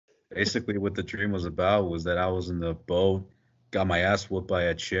Basically, what the dream was about was that I was in the boat, got my ass whooped by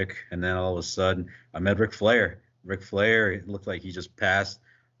a chick, and then all of a sudden I met Ric Flair. Ric Flair, it looked like he just passed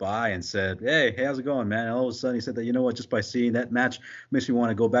by and said, "Hey, how's it going, man?" And all of a sudden he said that, you know what, just by seeing that match makes me want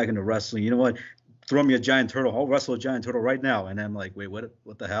to go back into wrestling. You know what? Throw me a giant turtle. I'll wrestle a giant turtle right now. And I'm like, wait, what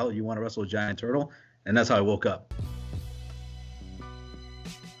the hell? You want to wrestle a giant turtle? And that's how I woke up.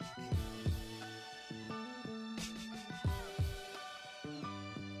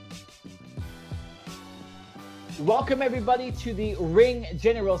 Welcome, everybody, to the Ring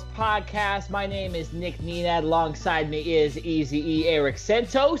Generals podcast. My name is Nick Nenad. Alongside me is Eazy-E Eric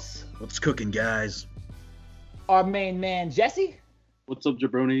Santos. What's cooking, guys? Our main man, Jesse. What's up,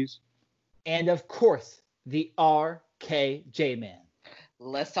 jabronis? And, of course, the RKJ man.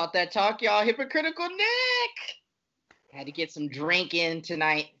 Let's talk that talk, y'all. Hypocritical Nick. Had to get some drink in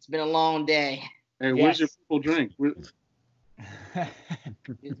tonight. It's been a long day. Hey, where's your purple drink?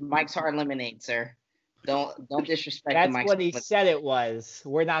 It's Mike's Hard Lemonade, sir. Don't disrespect That's Mike's what he said it was.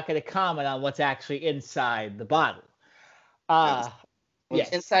 We're not going to comment on what's actually inside the bottle.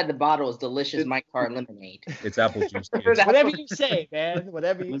 What's inside the bottle is delicious Mike's Hard Lemonade. It's apple juice. Whatever you say, man.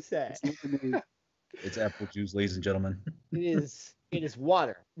 Whatever you say. It's apple juice, ladies and gentlemen. It is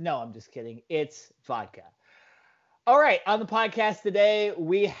water. No, I'm just kidding. It's vodka. All right, on the podcast today,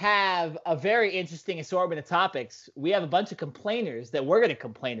 we have a very interesting assortment of topics. We have a bunch of complainers that we're going to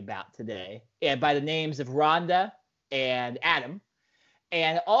complain about today, and by the names of Ronda and Adam.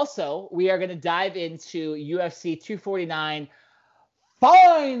 And also, we are going to dive into UFC 249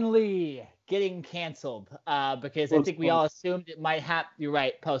 finally getting canceled because I think we all assumed it might happen. You're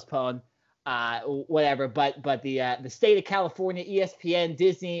right, postponed, whatever. But the state of California, ESPN,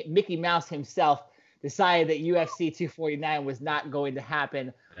 Disney, Mickey Mouse himself decided that UFC 249 was not going to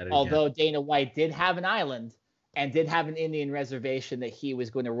happen, although Dana White did have an island and did have an Indian reservation that he was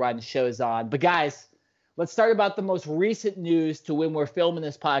going to run shows on. But guys, let's start about the most recent news to when we're filming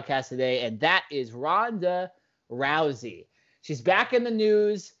this podcast today, and that is Ronda Rousey. She's back in the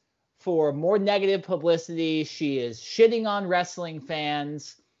news for more negative publicity. She is shitting on wrestling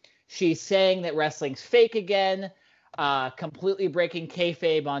fans. She's saying that wrestling's fake again. Completely breaking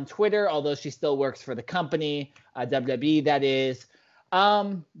kayfabe on Twitter, although she still works for the company, WWE, that is.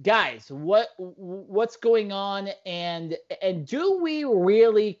 Guys, what's going on, and do we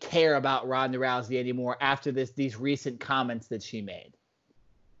really care about Ronda Rousey anymore after these recent comments that she made?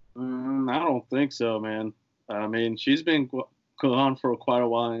 I don't think so, man. I mean, she's been gone for quite a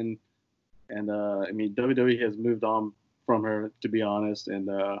while, and I mean, WWE has moved on from her, to be honest, and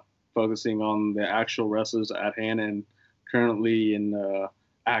focusing on the actual wrestlers at hand and currently in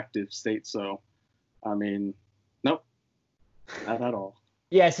active state. So, I mean, nope, not at all.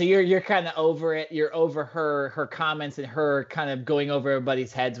 Yeah, so you're kind of over it. You're over her comments and her kind of going over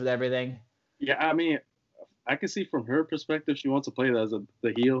everybody's heads with everything. Yeah, I mean, I can see from her perspective, she wants to play as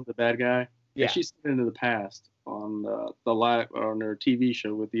the heel, the bad guy. Yeah, and she's said it in the past on the live on her TV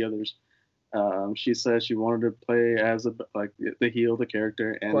show with the others. She said she wanted to play as the heel, the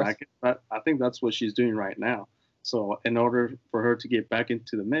character, and I think that's what she's doing right now. So in order for her to get back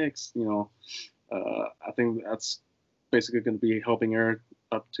into the mix, I think that's basically going to be helping her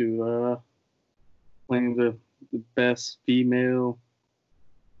up to playing the best female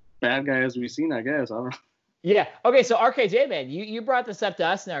bad guy as we've seen, I guess. I don't know. Yeah. Okay. So RKJ, man, you brought this up to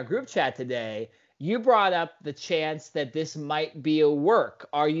us in our group chat today. You brought up the chance that this might be a work.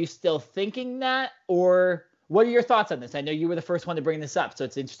 Are you still thinking that, or what are your thoughts on this? I know you were the first one to bring this up, so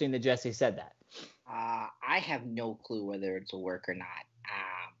it's interesting that Jesse said that. I have no clue whether it's a work or not.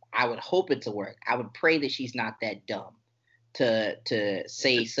 I would hope it's a work. I would pray that she's not that dumb to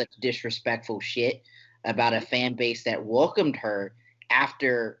say such disrespectful shit about a fan base that welcomed her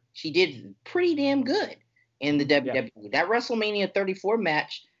after she did pretty damn good in the WWE. Yeah. That WrestleMania 34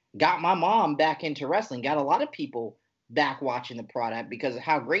 match got my mom back into wrestling, got a lot of people back watching the product because of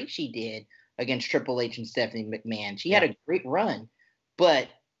how great she did against Triple H and Stephanie McMahon. She had a great run, but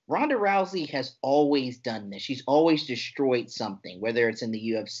Ronda Rousey has always done this. She's always destroyed something, whether it's in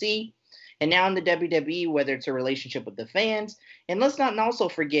the UFC and now in the WWE, whether it's a relationship with the fans. And let's not also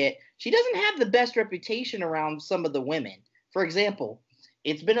forget, she doesn't have the best reputation around some of the women. For example,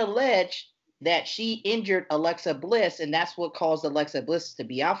 it's been alleged that she injured Alexa Bliss, and that's what caused Alexa Bliss to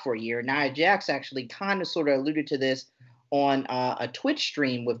be out for a year. Nia Jax actually kind of sort of alluded to this on a Twitch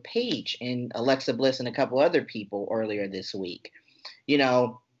stream with Paige and Alexa Bliss and a couple other people earlier this week.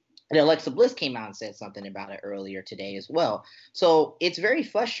 And Alexa Bliss came out and said something about it earlier today as well. So it's very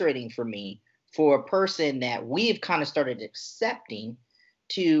frustrating for me for a person that we've kind of started accepting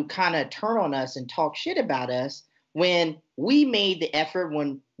to kind of turn on us and talk shit about us when we made the effort,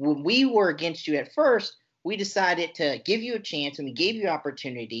 when when we were against you at first, we decided to give you a chance and we gave you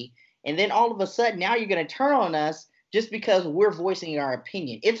opportunity. And then all of a sudden, now you're going to turn on us just because we're voicing our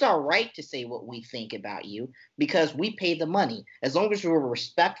opinion. It's our right to say what we think about you because we pay the money. As long as we're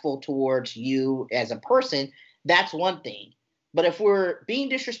respectful towards you as a person, that's one thing. But if we're being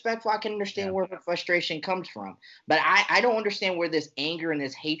disrespectful, I can understand where the frustration comes from. But I don't understand where this anger and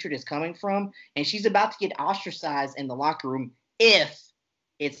this hatred is coming from. And she's about to get ostracized in the locker room if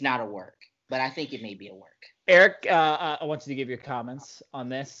it's not a work. But I think it may be a work. Eric, I want you to give your comments on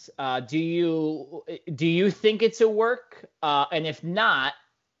this. Do you think it's a work? And if not,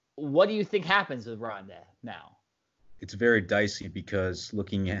 what do you think happens with Ronda now? It's very dicey because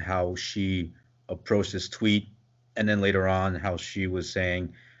looking at how she approached this tweet, and then later on how she was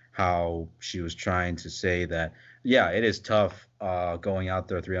saying how she was trying to say that, yeah, it is tough going out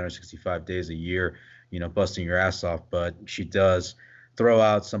there 365 days a year, busting your ass off, but she does throw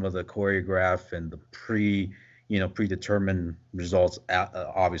out some of the choreograph and the predetermined results,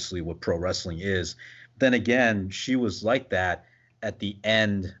 obviously what pro wrestling is. Then again, she was like that at the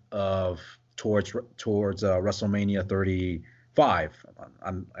end of towards WrestleMania 35.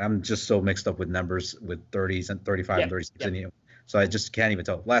 I'm just so mixed up with numbers with 30s and 35 and 36 in here. So I just can't even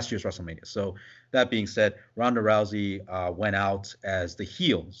tell. Last year's WrestleMania. So that being said, Ronda Rousey went out as the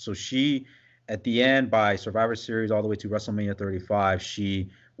heel. So she, at the end, by Survivor Series all the way to WrestleMania 35, she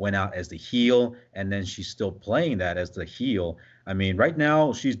went out as the heel, and then she's still playing that as the heel. I mean, right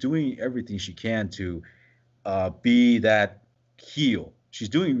now she's doing everything she can to be that heel. She's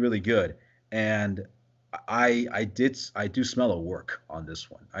doing really good, and I do smell a work on this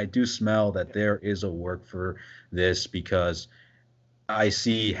one. I do smell that there is a work for this because I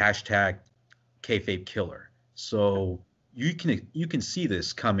see hashtag kayfabe killer. So you can see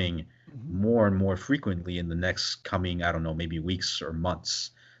this coming more and more frequently in the next coming, I don't know, maybe weeks or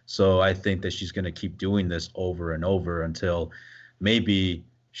months. So I think that she's going to keep doing this over and over until maybe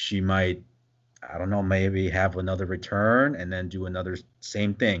she might, I don't know, maybe have another return and then do another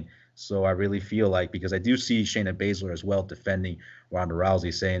same thing. So I really feel like, because I do see Shayna Baszler as well defending Ronda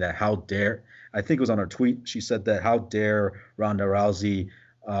Rousey, saying that how dare, I think it was on her tweet, she said that how dare Ronda Rousey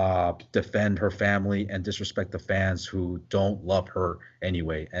defend her family and disrespect the fans who don't love her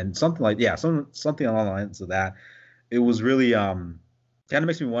anyway, and something like something along the lines of that. It was really kind of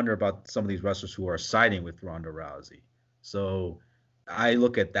makes me wonder about some of these wrestlers who are siding with Ronda Rousey. So I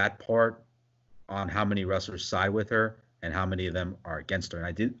look at that part on how many wrestlers side with her and how many of them are against her.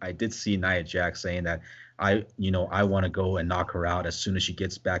 And I did see Nia Jax saying that I want to go and knock her out as soon as she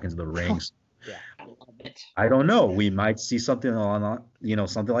gets back into the rings. Yeah, I love it. I don't know. We might see something on,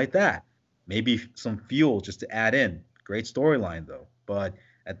 something like that. Maybe some fuel just to add in. Great storyline though. But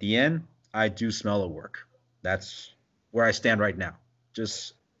at the end, I do smell a work. That's where I stand right now.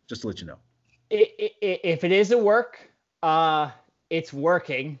 Just to let you know. If it is a work, it's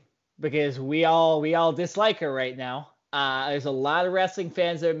working because we all dislike her right now. There's a lot of wrestling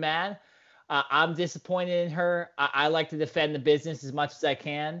fans that are mad. I'm disappointed in her. I like to defend the business as much as I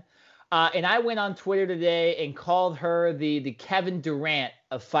can. And I went on Twitter today and called her the Kevin Durant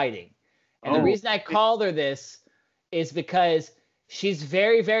of fighting. And the reason I called her this is because she's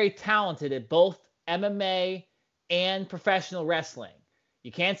very, very talented at both MMA and professional wrestling.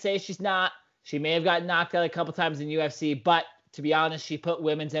 You can't say she's not. She may have gotten knocked out a couple times in UFC, but to be honest, she put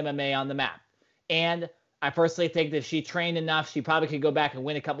women's MMA on the map. And I personally think that if she trained enough, she probably could go back and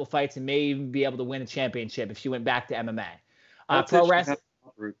win a couple fights and may even be able to win a championship if she went back to MMA. Pro wrestling.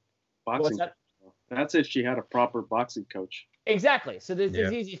 Boxing. That's if she had a proper boxing coach. Exactly. So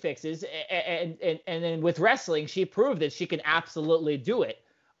there's easy fixes, and then with wrestling, she proved that she can absolutely do it,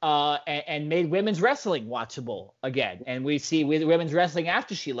 and made women's wrestling watchable again. And we see with women's wrestling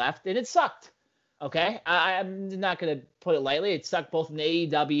after she left, and it sucked. Okay, I'm not going to put it lightly. It sucked both in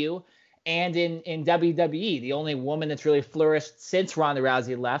AEW and in WWE. The only woman that's really flourished since Ronda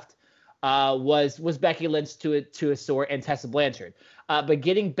Rousey left was Becky Lynch to a sort, and Tessa Blanchard. But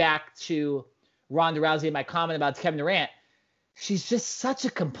getting back to Ronda Rousey and my comment about Kevin Durant, she's just such a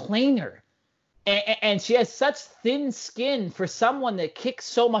complainer. And she has such thin skin for someone that kicks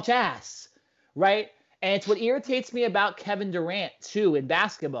so much ass, right? And it's what irritates me about Kevin Durant, too, in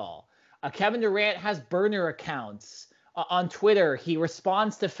basketball. Kevin Durant has burner accounts on Twitter. He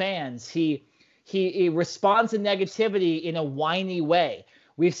responds to fans. He responds to negativity in a whiny way.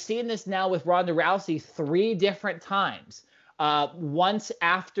 We've seen this now with Ronda Rousey 3 different times. Once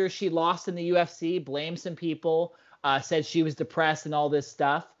after she lost in the UFC, blamed some people, said she was depressed and all this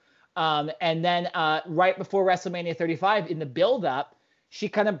stuff. And then right before WrestleMania 35, in the build-up, she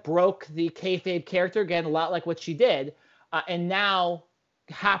kind of broke the kayfabe character again, a lot like what she did. And now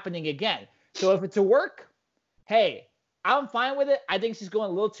happening again. So if it's a work, hey, I'm fine with it. I think she's going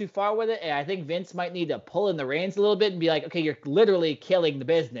a little too far with it, and I think Vince might need to pull in the reins a little bit and be like, okay, you're literally killing the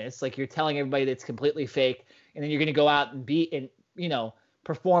business. Like, you're telling everybody that it's completely fake, and then you're going to go out and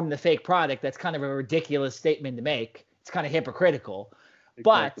perform the fake product. That's kind of a ridiculous statement to make. It's kind of hypocritical. Exactly.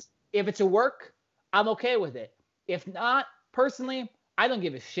 But if it's a work, I'm okay with it. If not, personally, I don't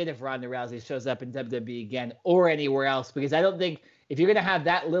give a shit if Ronda Rousey shows up in WWE again or anywhere else, because I don't think if you're going to have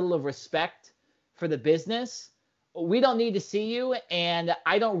that little of respect for the business, we don't need to see you, and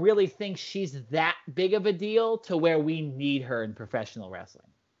I don't really think she's that big of a deal to where we need her in professional wrestling.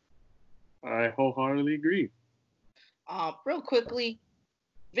 I wholeheartedly agree. Real quickly,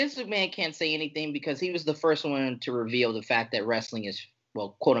 Vince McMahon can't say anything because he was the first one to reveal the fact that wrestling is,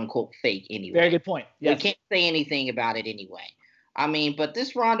 well, quote unquote, fake anyway. Very good point. Yes. We can't say anything about it anyway. I mean, but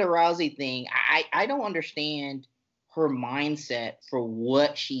this Ronda Rousey thing, I don't understand her mindset for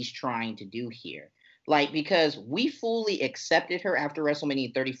what she's trying to do here. Like, because we fully accepted her after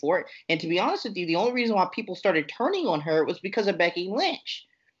WrestleMania 34. And to be honest with you, the only reason why people started turning on her was because of Becky Lynch.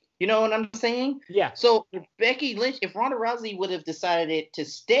 You know what I'm saying? Yeah. So if Ronda Rousey would have decided to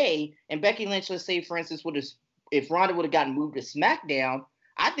stay, and Becky Lynch, let's say, for instance, if Ronda would have gotten moved to SmackDown,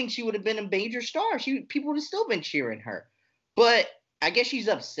 I think she would have been a major star. People would have still been cheering her. But I guess she's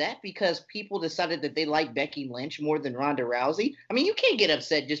upset because people decided that they like Becky Lynch more than Ronda Rousey. I mean, you can't get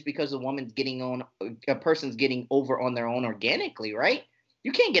upset just because a person's getting over on their own organically, right?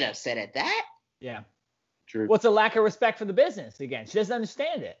 You can't get upset at that. Yeah. True. What's a lack of respect for the business? Again, she doesn't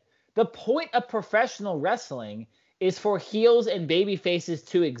understand it. The point of professional wrestling is for heels and baby faces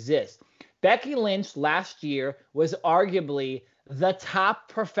to exist. Becky Lynch last year was arguably the top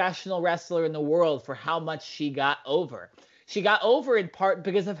professional wrestler in the world for how much she got over. She got over in part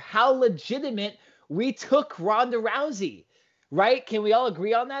because of how legitimate we took Ronda Rousey, right? Can we all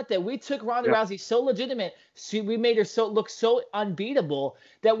agree on that? That we took Ronda Rousey so legitimate, we made her look so unbeatable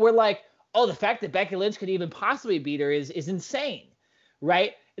that we're like, oh, the fact that Becky Lynch could even possibly beat her is insane,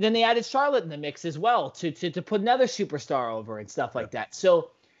 right? And then they added Charlotte in the mix as well to put another superstar over and stuff like that. So,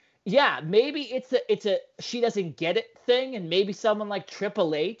 yeah, maybe it's a she doesn't get it thing, and maybe someone like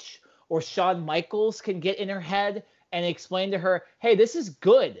Triple H or Shawn Michaels can get in her head and explain to her, hey, this is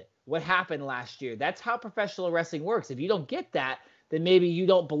good, what happened last year. That's how professional wrestling works. If you don't get that, then maybe you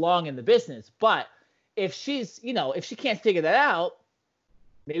don't belong in the business. But if she's, if she can't figure that out,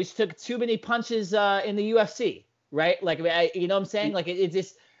 maybe she took too many punches in the UFC, right? Like, you know what I'm saying? Like, it's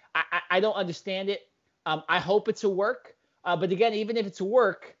just, I don't understand it. I hope it's a work. But again, even if it's a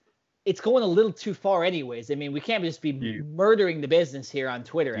work, it's going a little too far anyways. I mean, we can't just be murdering the business here on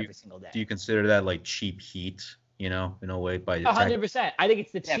Twitter every single day. Do you consider that like cheap heat? In a way, by 100%. I think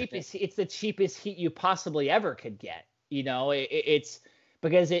it's the cheapest. It's the cheapest heat you possibly ever could get. It's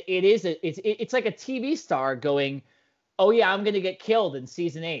because it's like a TV star going, oh yeah, I'm gonna get killed in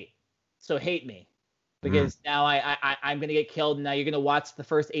season 8, so hate me, because now I'm gonna get killed, and now you're gonna watch the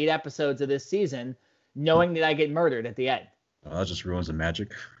first 8 episodes of this season, knowing that I get murdered at the end. Oh, that just ruins the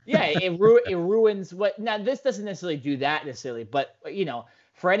magic. Yeah, it ruins what. Now this doesn't necessarily do that necessarily, but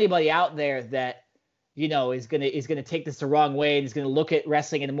for anybody out there that is gonna take this the wrong way and is gonna look at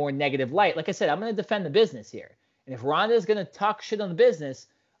wrestling in a more negative light. Like I said, I'm gonna defend the business here. And if Ronda is gonna talk shit on the business,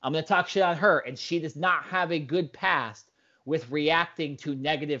 I'm gonna talk shit on her. And she does not have a good past with reacting to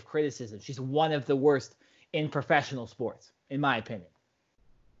negative criticism. She's one of the worst in professional sports, in my opinion.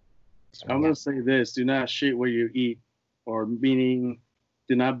 I'm gonna say this: do not shit where you eat, or meaning,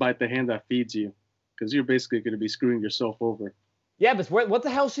 do not bite the hand that feeds you, because you're basically gonna be screwing yourself over. Yeah, but what the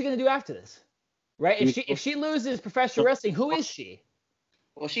hell is she gonna do after this? Right? If she loses professional wrestling, who is she?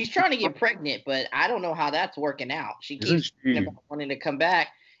 Well, she's trying to get pregnant, but I don't know how that's working out. She keeps wanting to come back.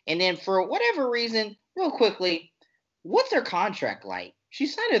 And then for whatever reason, real quickly, what's her contract like? She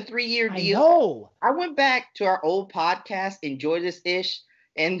signed a 3-year deal. I know. I went back to our old podcast, Enjoy This Ish,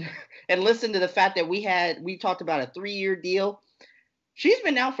 and listened to the fact that we talked about a 3-year deal. She's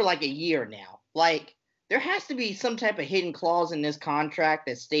been out for like a year now. Like, there has to be some type of hidden clause in this contract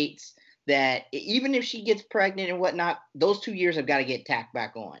that states that even if she gets pregnant and whatnot, those 2 years have got to get tacked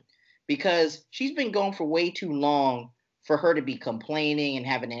back on, because she's been gone for way too long for her to be complaining and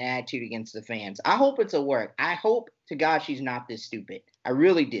having an attitude against the fans. I hope it's a work. I hope to God she's not this stupid. I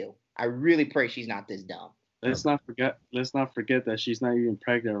really do. I really pray she's not this dumb. Let's not forget that she's not even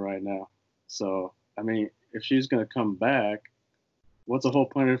pregnant right now. So, I mean, if she's going to come back, what's the whole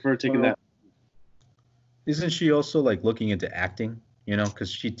point of her taking that? Isn't she also like looking into acting?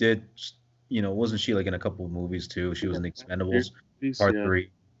 Because she did, wasn't she like in a couple of movies too? She was in The Expendables, Part 3.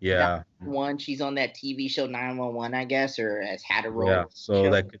 Yeah. 911, she's on that TV show 911, I guess, or has had a role. Yeah. So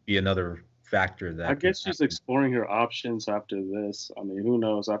that could be another factor that I guess she's exploring her options after this. I mean, who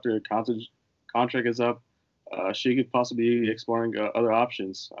knows? After her contract is up, she could possibly be exploring other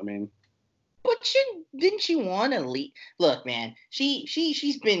options. I mean, but didn't she want to leave? Look, man,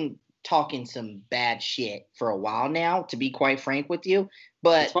 she's been talking some bad shit for a while now, to be quite frank with you.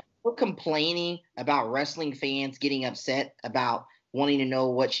 But we're complaining about wrestling fans getting upset about wanting to know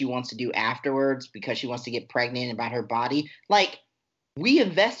what she wants to do afterwards because she wants to get pregnant about her body. Like, we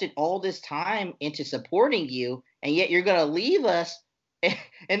invested all this time into supporting you, and yet you're gonna leave us.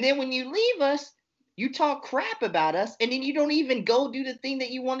 And then when you leave us, you talk crap about us, and then you don't even go do the thing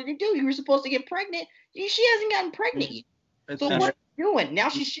that you wanted to do. You were supposed to get pregnant. She hasn't gotten pregnant yet. So what are you doing? Now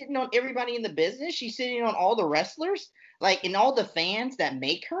she's shitting on everybody in the business. She's sitting on all the wrestlers, like, and all the fans that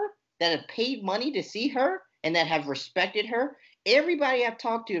make her, that have paid money to see her, and that have respected her. Everybody I've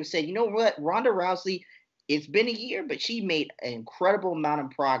talked to have said, you know what, Ronda Rousey, it's been a year, but she made an incredible amount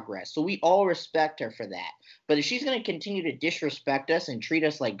of progress. So we all respect her for that. But if she's going to continue to disrespect us and treat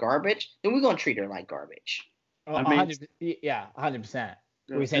us like garbage, then we're going to treat her like garbage. I mean, 100%.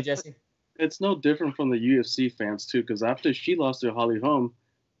 What were you saying, Jesse? It's no different from the UFC fans, too, because after she lost to Holly Holm,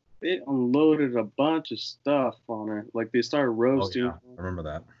 they unloaded a bunch of stuff on her. Like, they started roasting. Oh, yeah. I remember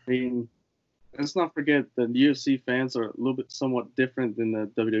that. I mean, let's not forget the UFC fans are a little bit somewhat different than the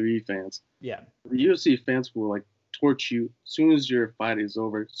WWE fans. Yeah. The UFC fans will, like, torch you as soon as your fight is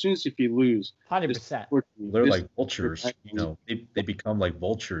over. As soon as if you lose. 100%. They're like vultures. You know, they become like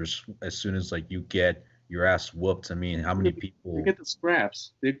vultures as soon as, like, you get your ass whooped. I mean, how many people... They get the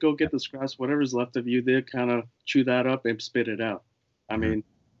scraps. They go get the scraps. Whatever's left of you, they kind of chew that up and spit it out. I mean,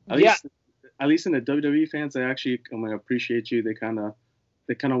 at least in the WWE fans, they actually appreciate you. They kind of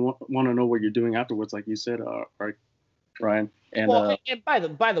want to know what you're doing afterwards, like you said, Ryan. And and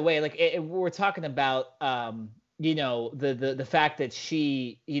by the way, like we're talking about, you know, the fact that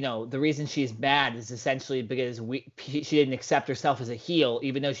she, you know, the reason she's mad is essentially because she didn't accept herself as a heel,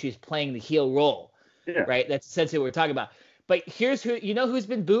 even though she was playing the heel role. Yeah. Right. That's essentially what we're talking about. But here's who's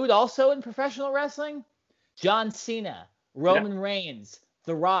been booed also in professional wrestling: John Cena, Roman Reigns,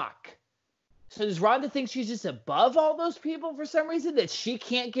 The Rock. So does Ronda think she's just above all those people for some reason, that she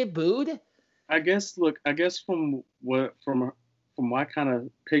can't get booed? I guess from my kind of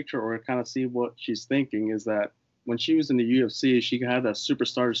picture or kind of see what she's thinking is that when she was in the UFC, she had that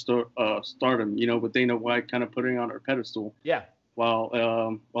superstar stardom, you know, with Dana White kind of putting on her pedestal. Yeah. While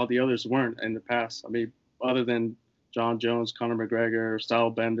the others weren't in the past. I mean, other than John Jones, Conor McGregor,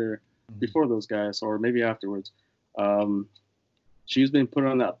 Stylebender, before those guys, or maybe afterwards. She's been put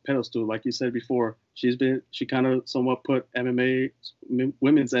on that pedestal, like you said before. She kind of somewhat put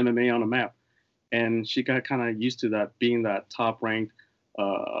women's MMA on a map, and she got kind of used to that, being that top-ranked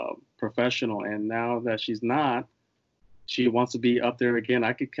professional. And now that she's not, she wants to be up there again.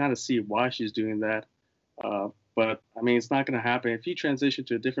 I could kind of see why she's doing that, but I mean, it's not going to happen. If you transition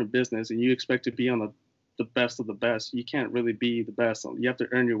to a different business and you expect to be on the best of the best, you can't really be the best. You have to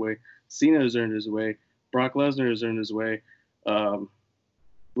earn your way. Cena has earned his way. Brock Lesnar has earned his way.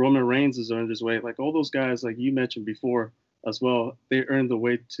 Roman Reigns has earned his way. Like all those guys, like you mentioned before as well, they earned the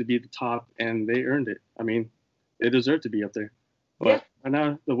way to be the top, and they earned it. I mean, they deserve to be up there. But right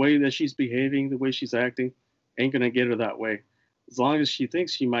now, the way that she's behaving, the way she's acting, ain't gonna get her that way. As long as she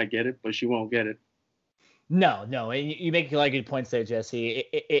thinks she might get it, but she won't get it. No, and you make a lot of good points there, Jesse.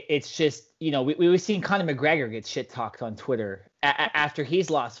 It's just, you know, we've seen Conor McGregor get shit talked on Twitter after he's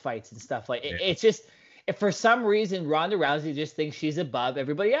lost fights and stuff. Like it's just, if for some reason Ronda Rousey just thinks she's above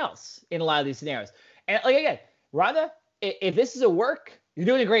everybody else in a lot of these scenarios. And like again, Ronda, if this is a work, you're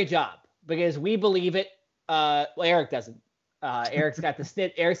doing a great job because we believe it. Well, Eric doesn't. Eric's got the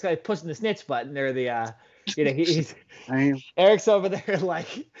snitch. Eric's got pushing the snitch button. Or the, you know, he's. Eric's over there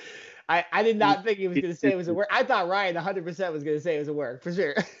like. I did not think he was going to say it was a work. I thought Ryan 100% was going to say it was a work for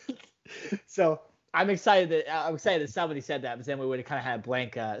sure. So I'm excited that somebody said that, but then we would have kind of had a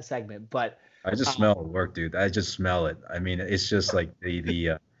blank segment. But I just smell it work, dude. I just smell it. I mean, it's just like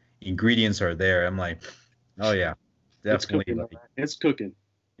the ingredients are there. I'm like, oh yeah, definitely. It's cooking.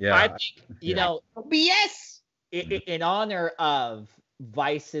 Yeah. I think, you know, BS. In honor of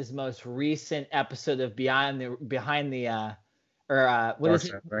Vice's most recent episode of Behind the what Dark is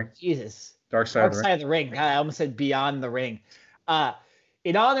it? Ring. Jesus. Dark Side of the Ring. I almost said Beyond the Ring.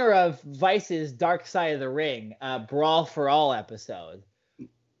 In honor of Vice's Dark Side of the Ring, Brawl for All episode,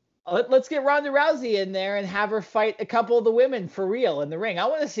 let's get Ronda Rousey in there and have her fight a couple of the women for real in the ring. I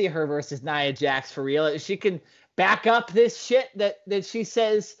want to see her versus Nia Jax for real. If she can back up this shit that she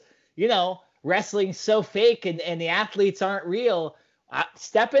says, you know, wrestling's so fake and the athletes aren't real.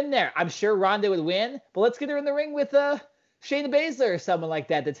 Step in there. I'm sure Ronda would win, but let's get her in the ring with Shayna Baszler or someone like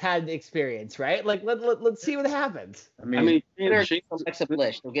that that's had experience, right? Like let's see what happens. I mean, Shayna's Alexa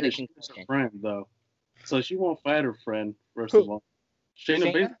Bliss. She'll get a concussion. She's a friend though, so she won't fight her friend. First of all,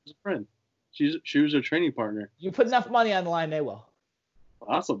 Shayna Baszler is a friend. She was her training partner. You put enough money on the line, they will.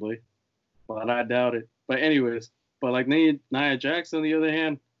 Possibly, but I doubt it. But anyways, like Nia Jax on the other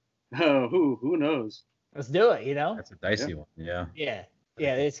hand, who knows? Let's do it. You know. That's a dicey one. Yeah. Yeah.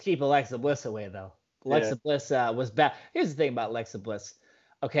 Let's keep Alexa Bliss away though. Alexa Bliss was bad. Here's the thing about Alexa Bliss.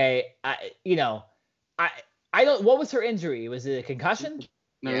 Okay, I don't. What was her injury? Was it a concussion?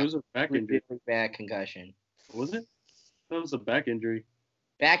 No, it was a back injury. Bad concussion. Was it? That was a back injury.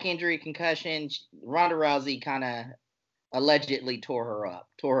 Back injury, concussion. Ronda Rousey kind of allegedly tore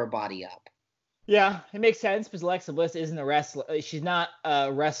her body up. Yeah, it makes sense because Alexa Bliss isn't a wrestler. She's not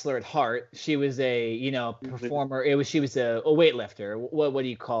a wrestler at heart. She was a performer. She was a weightlifter. What do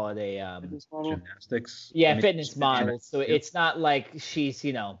you call it? Gymnastics. Yeah, fitness model. So it's not like she's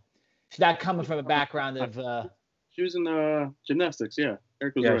not coming from a background of. She was in gymnastics. Yeah,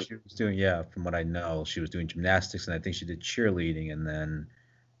 Eric was right. She was doing. Yeah, from what I know, she was doing gymnastics, and I think she did cheerleading, and then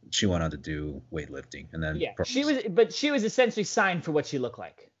she went on to do weightlifting, and then she was essentially signed for what she looked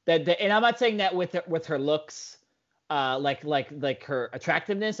like. And I'm not saying that with her looks, like her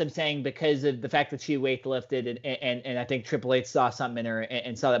attractiveness. I'm saying because of the fact that she weightlifted and I think Triple H saw something in her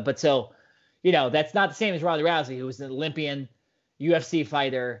and saw that. But so, that's not the same as Ronda Rousey, who was an Olympian, UFC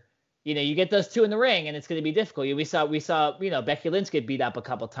fighter. You get those two in the ring, and it's going to be difficult. We saw Becky Lynch get beat up a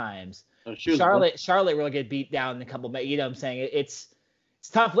couple times. Charlotte really get beat down in a couple. What I'm saying? It's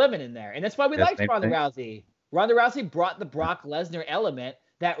tough living in there, and that's why we liked Ronda Rousey. Ronda Rousey brought the Brock Lesnar element,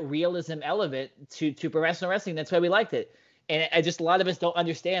 that realism element to professional wrestling. That's why we liked it. And a lot of us don't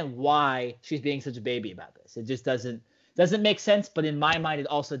understand why she's being such a baby about this. It just doesn't make sense. But in my mind, it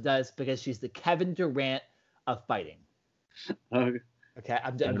also does because she's the Kevin Durant of fighting. Okay,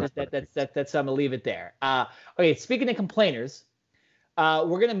 that's I'm gonna leave it there. Okay, speaking of complainers,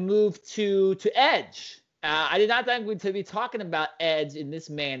 we're gonna move to Edge. I did not think we'd be talking about Edge in this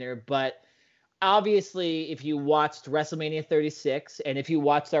manner, but obviously, if you watched WrestleMania 36 and if you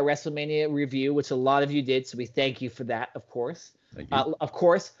watched our WrestleMania review, which a lot of you did, so we thank you for that, of course. Of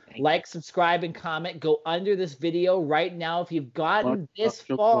course, like, subscribe, and comment. Go under this video right now. If you've gotten this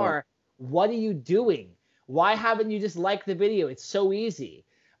far, what are you doing? Why haven't you just liked the video? It's so easy.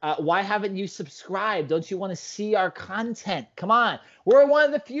 Why haven't you subscribed? Don't you want to see our content? Come on. We're one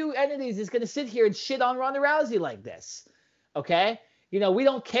of the few entities that's going to sit here and shit on Ronda Rousey like this. Okay? We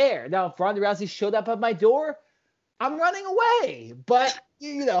don't care. Now, if Ronda Rousey showed up at my door, I'm running away. But,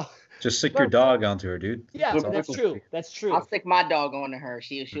 just stick your dog onto her, dude. Yeah, that's true. That's true. I'll stick my dog onto her.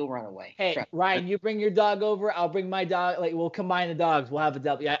 She'll run away. Hey, Ryan, you bring your dog over. I'll bring my dog. Like, we'll combine the dogs. We'll have a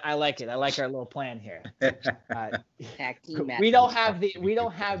double. Yeah, I like it. I like our little plan here. We don't have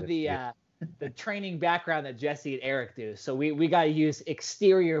the training background that Jesse and Eric do. So we got to use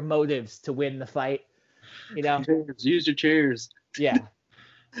exterior motives to win the fight. Use your chairs. Yeah.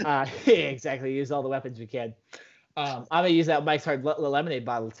 Exactly. Use all the weapons we can. I'm gonna use that Mike's Hard lemonade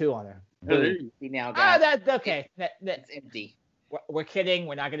bottle too on her. That's okay. That's empty. We're kidding.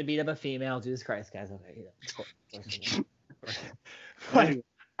 We're not gonna beat up a female. Jesus Christ, guys. Okay.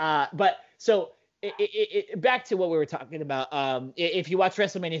 But so back to what we were talking about. If you watch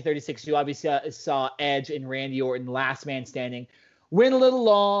WrestleMania 36, you obviously saw Edge and Randy Orton, last man standing. Went a little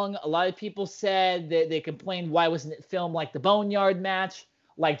long. A lot of people said that they complained why wasn't it filmed like the Boneyard match,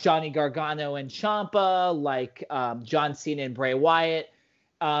 like Johnny Gargano and Ciampa, like John Cena and Bray Wyatt.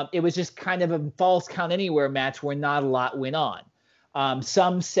 It was just kind of a false count anywhere match where not a lot went on.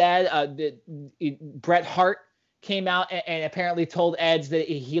 Some said that Bret Hart came out and apparently told Edge that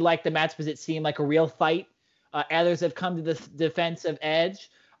he liked the match because it seemed like a real fight. Others have come to the defense of Edge.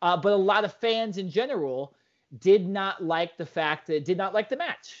 But a lot of fans in general did not like the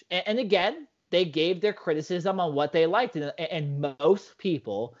match. And again, they gave their criticism on what they liked. And most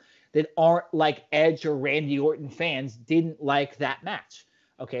people that aren't like Edge or Randy Orton fans didn't like that match.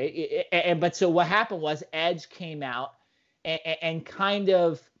 Okay. But so what happened was Edge came out and kind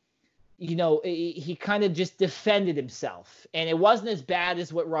of, he kind of just defended himself. And it wasn't as bad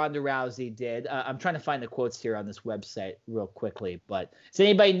as what Ronda Rousey did. I'm trying to find the quotes here on this website real quickly. But does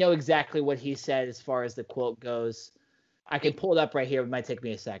anybody know exactly what he said as far as the quote goes? I can pull it up right here. It might take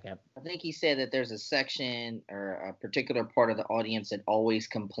me a second. I think he said that there's a section or a particular part of the audience that always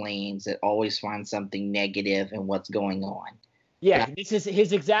complains, that always finds something negative in what's going on. Yeah, this is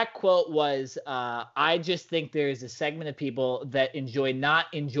his exact quote was, I just think there's a segment of people that enjoy not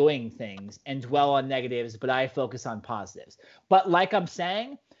enjoying things and dwell on negatives, but I focus on positives. But like I'm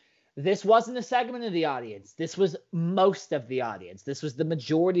saying, this wasn't a segment of the audience. This was most of the audience. This was the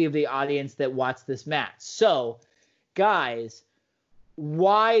majority of the audience that watched this match. So, guys,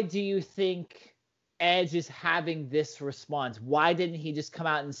 why do you think Edge is having this response? Why didn't he just come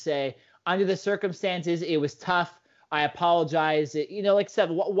out and say, under the circumstances, it was tough, I apologize. Like I said,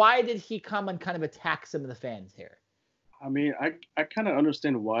 why did he come and kind of attack some of the fans here? I mean, I kind of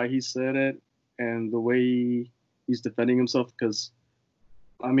understand why he said it and the way he's defending himself. Because,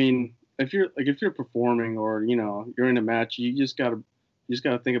 I mean, if you're performing or you're in a match, you just gotta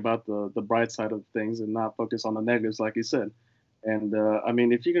think about the bright side of things and not focus on the negatives, like he said. And I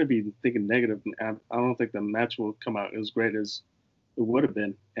mean, if you're gonna be thinking negative, I don't think the match will come out as great as it would have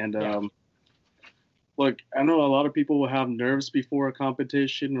been. And look, I know a lot of people will have nerves before a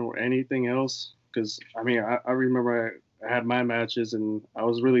competition or anything else. Because I mean, I remember I had my matches and I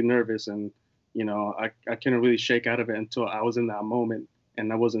was really nervous, and I couldn't really shake out of it until I was in that moment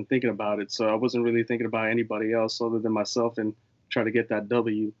and I wasn't thinking about it. So I wasn't really thinking about anybody else other than myself and try to get that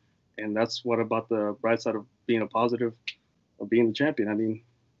W. And that's what about the bright side of being a positive of being the champion. I mean,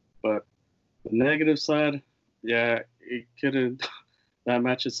 but the negative side, yeah, it could have. That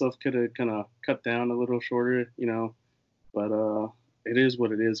match itself could have kind of cut down a little shorter, but it is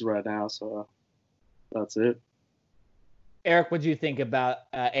what it is right now. So that's it. Eric, what do you think about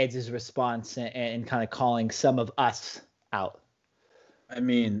Edge's response and kind of calling some of us out? I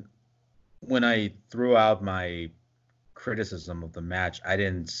mean, when I threw out my criticism of the match, I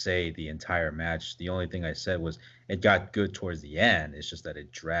didn't say the entire match. The only thing I said was it got good towards the end. It's just that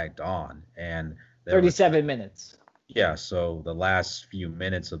it dragged on. And 37 minutes. Yeah, so the last few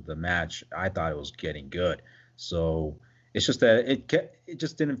minutes of the match, I thought it was getting good. So it's just that it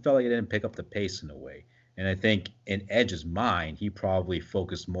just didn't feel like it didn't pick up the pace in a way. And I think in Edge's mind, he probably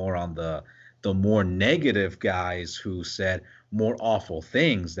focused more on the more negative guys who said more awful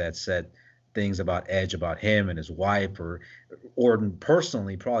things, that said things about Edge, about him and his wife, or Orton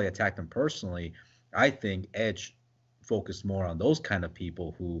personally, probably attacked him personally. I think Edge focused more on those kind of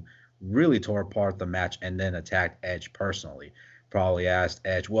people who really tore apart the match and then attacked Edge personally. Probably asked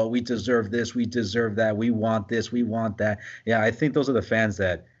Edge, well, we deserve this, we deserve that, we want this, we want that. Yeah, I think those are the fans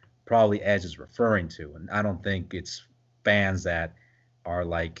that probably Edge is referring to. And I don't think it's fans that are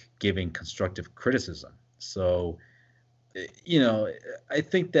like giving constructive criticism. So, I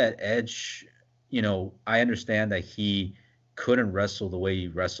think that Edge, I understand that he couldn't wrestle the way he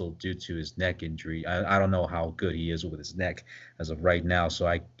wrestled due to his neck injury. I don't know how good he is with his neck as of right now, so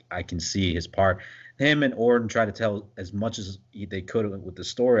I can see his part. Him and Orton tried to tell as much as they could with the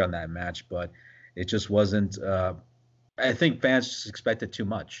story on that match, but it just wasn't. I think fans just expected too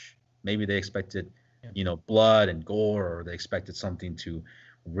much. Maybe they expected, blood and gore, or they expected something to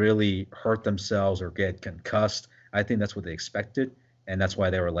really hurt themselves or get concussed. I think that's what they expected, and that's why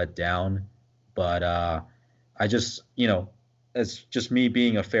they were let down. But I just, as just me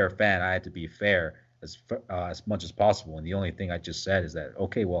being a fair fan, I had to be fair as much as possible. And the only thing I just said is that,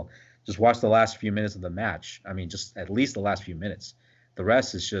 okay, well, just watch the last few minutes of the match. I mean, just at least the last few minutes. The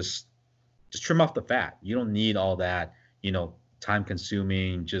rest is just trim off the fat. You don't need all that, time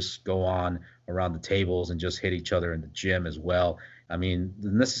consuming, just go on around the tables and just hit each other in the gym as well. I mean,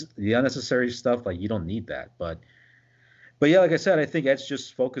 the unnecessary stuff, like, you don't need that. But yeah, like I said, I think Edge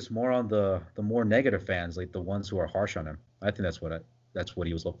just focused more on the more negative fans, like the ones who are harsh on him. I think that's what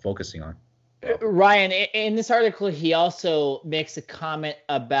he was focusing on. Ryan, in this article, he also makes a comment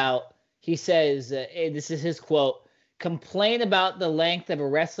about, he says, this is his quote, "Complain about the length of a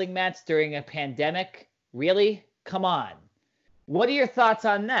wrestling match during a pandemic? Really? Come on." What are your thoughts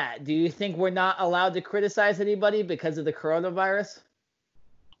on that? Do you think we're not allowed to criticize anybody because of the coronavirus?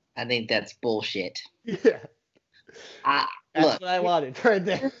 I think that's bullshit. Yeah. That's what I wanted right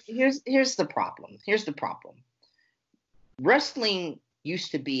there. Here's the problem. Wrestling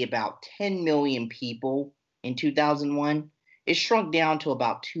used to be about 10 million people in 2001. It shrunk down to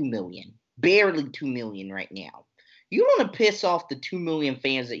about 2 million, barely 2 million right now. You want to piss off the 2 million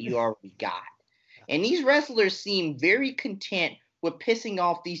fans that you already got. And these wrestlers seem very content with pissing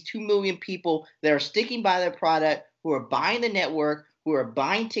off these 2 million people that are sticking by their product, who are buying the network, who are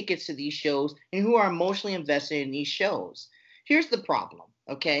buying tickets to these shows, and who are emotionally invested in these shows. Here's the problem,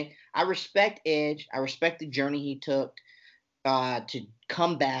 okay? I respect Edge. I respect the journey he took to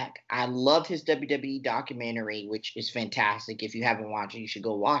come back. I loved his WWE documentary, which is fantastic. If you haven't watched it, you should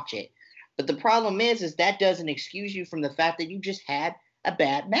go watch it. But the problem is that doesn't excuse you from the fact that you just had a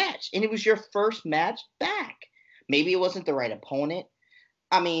bad match, and it was your first match back. Maybe it wasn't the right opponent.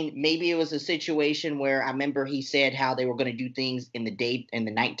 I mean, maybe it was a situation where I remember he said how they were going to do things in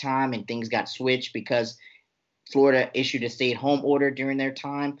the nighttime, and things got switched because Florida issued a stay-at-home order during their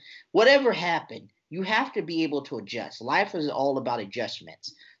time. Whatever happened, you have to be able to adjust. Life is all about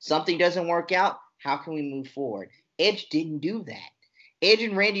adjustments. Something doesn't work out, how can we move forward? Edge didn't do that. Edge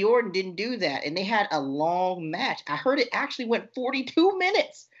and Randy Orton didn't do that, and they had a long match. I heard it actually went 42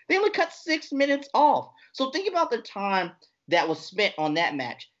 minutes. They only cut 6 minutes off. So think about the time that was spent on that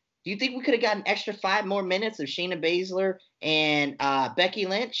match. Do you think we could have got an extra 5 more minutes of Shayna Baszler and Becky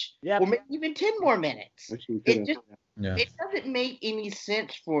Lynch? Yep. Or maybe even 10 more minutes. It doesn't make any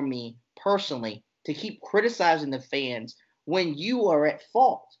sense for me personally to keep criticizing the fans when you are at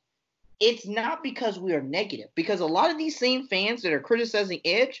fault. It's not because we are negative, because a lot of these same fans that are criticizing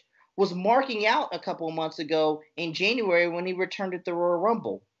Edge was marking out a couple of months ago in January when he returned at the Royal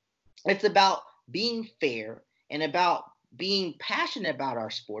Rumble. It's about being fair and about being passionate about our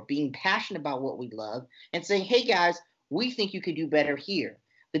sport, being passionate about what we love, and saying, hey guys, we think you could do better here.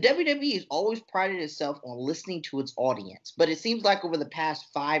 The WWE has always prided itself on listening to its audience, but it seems like over the past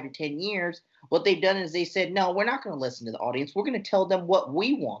 5 to 10 years, what they've done is they said, no, we're not going to listen to the audience. We're going to tell them what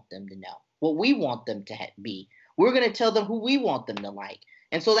we want them to know, what we want them to be. We're going to tell them who we want them to like.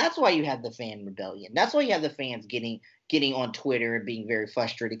 And so that's why you have the fan rebellion. That's why you have the fans getting on Twitter and being very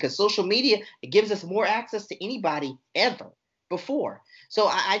frustrated, because social media, it gives us more access to anybody ever before. So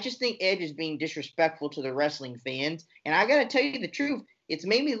I just think Edge is being disrespectful to the wrestling fans. And I got to tell you the truth. It's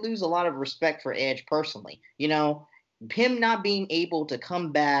made me lose a lot of respect for Edge personally. You know, him not being able to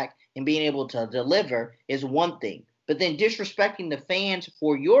come back and being able to deliver is one thing, but then disrespecting the fans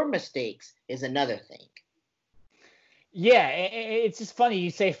for your mistakes is another thing. Yeah, it's just funny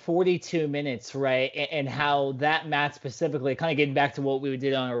you say 42 minutes, right? And how that match specifically, kind of getting back to what we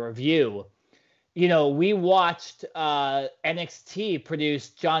did on a review, you know, we watched NXT produce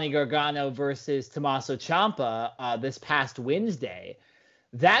Johnny Gargano versus Tommaso Ciampa this past Wednesday.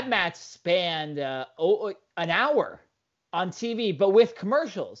 That match spanned an hour on TV, but with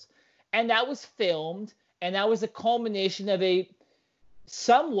commercials. And that was filmed, and that was a culmination of a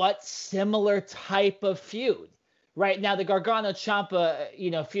somewhat similar type of feud. Right now, the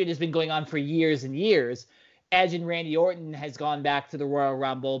Gargano-Ciampa, feud has been going on for years and years. Edge and Randy Orton has gone back to the Royal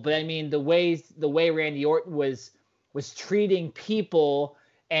Rumble, but I mean the way Randy Orton was treating people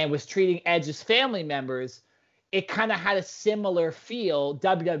and was treating Edge's family members, it kind of had a similar feel,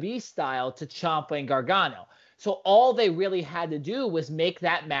 WWE style, to Ciampa and Gargano. So all they really had to do was make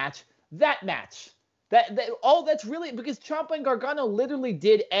that match that match. That's really, because Ciampa and Gargano literally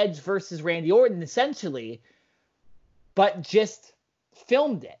did Edge versus Randy Orton essentially, but just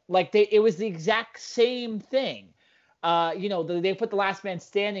filmed it. Like it was the exact same thing. They put the last man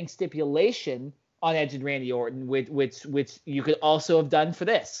standing stipulation on Edge and Randy Orton, which you could also have done for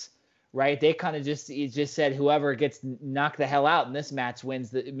this, right? They kind of just said whoever gets knocked the hell out in this match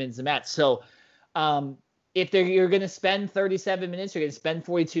wins the match. So if you're going to spend 37 minutes, you're going to spend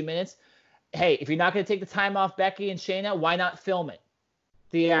 42 minutes. Hey, if you're not going to take the time off Becky and Shayna, why not film it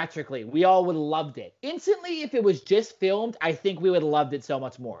theatrically? We all would have loved it. Instantly, if it was just filmed, I think we would have loved it so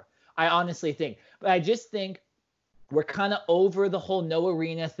much more. I honestly think. But I just think we're kind of over the whole no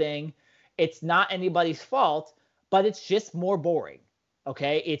arena thing. It's not anybody's fault, but it's just more boring.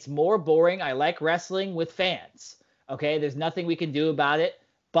 Okay? It's more boring. I like wrestling with fans. Okay? There's nothing we can do about it,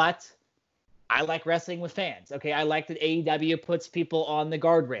 but I like wrestling with fans. Okay? I like that AEW puts people on the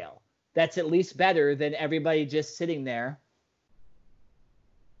guardrail. That's at least better than everybody just sitting there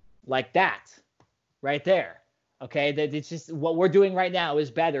like that, right there. Okay, that it's just what we're doing right now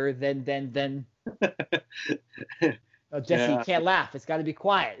is better than. Oh, Jesse, you can't laugh. It's got to be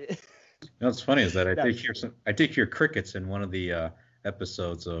quiet. What's funny is that I did hear crickets in one of the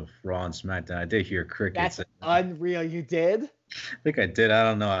episodes of Raw and SmackDown. I did hear crickets. That's unreal. You did? I think I did. I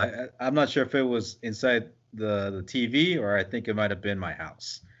don't know. I'm not sure if it was inside the TV or I think it might have been my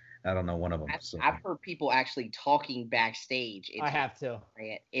house. I don't know, one of them. I've heard people actually talking backstage. I have to.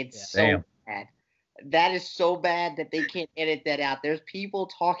 It's so bad. That is so bad that they can't edit that out. There's people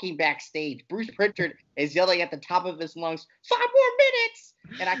talking backstage. Bruce Pritchard is yelling at the top of his lungs, 5 more minutes!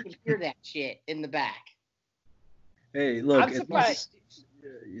 And I can hear that shit in the back. Hey, look, the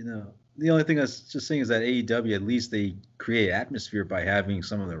only thing I was just saying is that AEW, at least they create atmosphere by having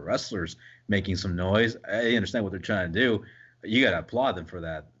some of the wrestlers making some noise. I understand what they're trying to do. You got to applaud them for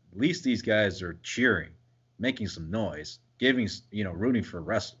that. At least these guys are cheering, making some noise, rooting for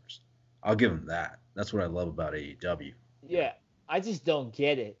wrestlers. I'll give them that. That's what I love about AEW. Yeah, I just don't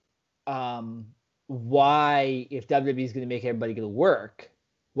get it. Why, if WWE is going to make everybody go to work,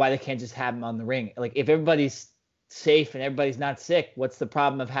 why they can't just have them on the ring? Like, if everybody's safe and everybody's not sick, what's the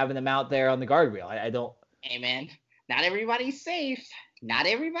problem of having them out there on the guardrail? I don't. Hey, man, not everybody's safe. Not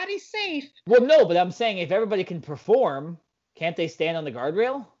everybody's safe. Well, no, but I'm saying if everybody can perform, can't they stand on the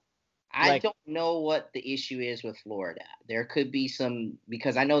guardrail? I don't know what the issue is with Florida. There could be some,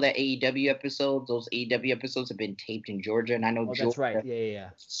 because I know that those AEW episodes have been taped in Georgia, and I know Georgia, that's right. Yeah.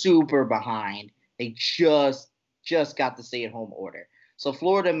 super behind. They just got the stay-at-home order. So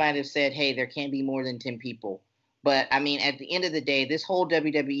Florida might have said, hey, there can't be more than 10 people. But, I mean, at the end of the day, this whole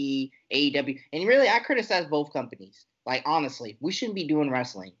WWE, AEW, and really I criticize both companies. Like, honestly, we shouldn't be doing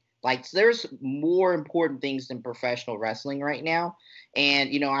wrestling. Like, there's more important things than professional wrestling right now. And,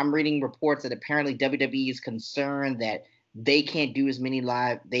 I'm reading reports that apparently WWE is concerned that they can't do as many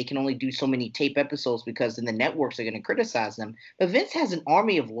live. They can only do so many tape episodes because then the networks are going to criticize them. But Vince has an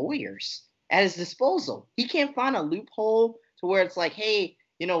army of lawyers at his disposal. He can't find a loophole to where it's like, hey,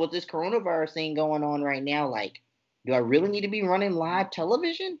 with this coronavirus thing going on right now, like, do I really need to be running live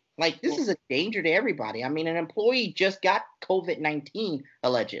television? Like, this is a danger to everybody. I mean, an employee just got COVID-19,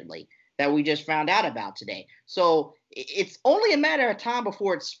 allegedly, that we just found out about today. So it's only a matter of time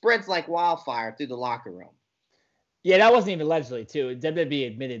before it spreads like wildfire through the locker room. Yeah, that wasn't even allegedly, too. WWE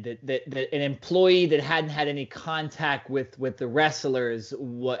admitted that an employee that hadn't had any contact with the wrestlers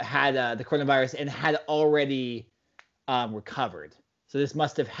had the coronavirus and had already recovered. So this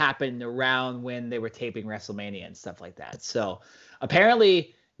must have happened around when they were taping WrestleMania and stuff like that. So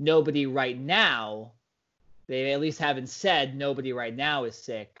apparently nobody right now, they at least haven't said nobody right now is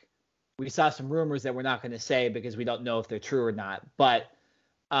sick. We saw some rumors that we're not going to say because we don't know if they're true or not. But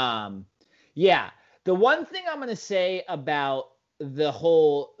yeah, the one thing I'm going to say about the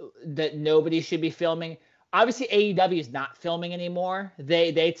whole that nobody should be filming, obviously AEW is not filming anymore.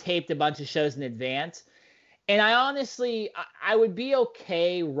 They taped a bunch of shows in advance. And I would be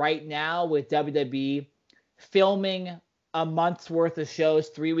okay right now with WWE filming a month's worth of shows,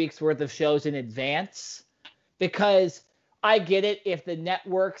 3 weeks worth of shows in advance, because I get it. If the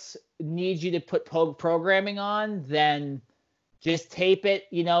networks need you to put programming on, then just tape it.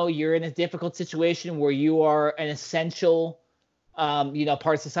 You're in a difficult situation where you are an essential, part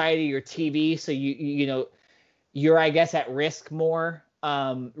of society, your TV. So you're, I guess, at risk more,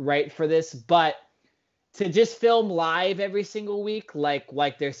 right, for this. But to just film live every single week,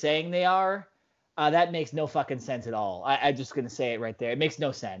 like they're saying they are, that makes no fucking sense at all. I'm just gonna say it right there. It makes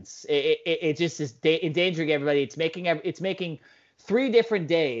no sense. It just is endangering everybody. It's making 3 different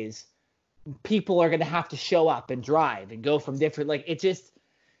days. People are gonna have to show up and drive and go from different. Like, it just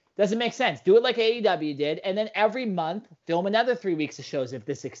doesn't make sense. Do it like AEW did, and then every month film another 3 weeks of shows if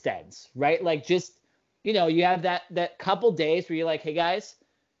this extends. Right? Like, just you have that couple days where you're like, hey guys.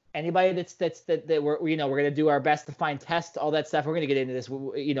 Anybody that we're going to do our best to find tests, all that stuff. We're going to get into this.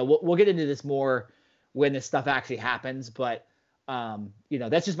 We'll get into this more when this stuff actually happens. But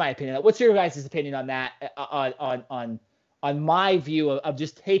that's just my opinion. What's your guys' opinion on that? On my view of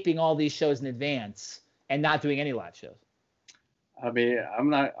just taping all these shows in advance and not doing any live shows. I mean, I'm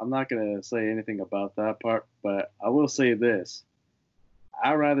not going to say anything about that part, but I will say this: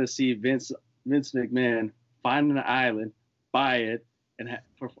 I'd rather see Vince McMahon find an island, buy it, and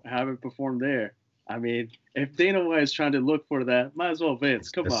have it perform there. I mean, if Dana White is trying to look for that, might as well Vince.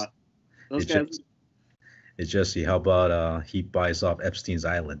 Come on. Those guys. It's Jesse. How about he buys off Epstein's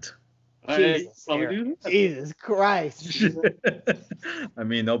Island? Jesus Christ. I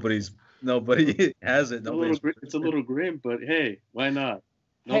mean, nobody has it. It's a little grim, but hey, why not?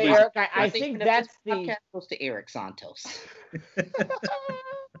 Hey, Eric, I think that's the podcast goes to Eric Santos.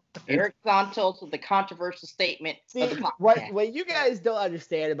 Eric Santos with the controversial statement. See, what you guys don't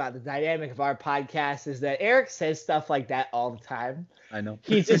understand about the dynamic of our podcast is that Eric says stuff like that all the time. I know.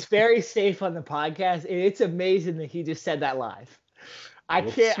 He's just very safe on the podcast, and it's amazing that he just said that live.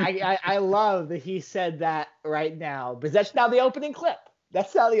 I love that he said that right now, because that's now the opening clip.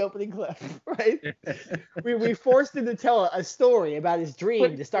 That's now the opening clip, right? we forced him to tell a story about his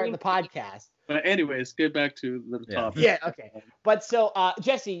dream to start the podcast. But anyways, get back to the topic. Yeah, okay. But so,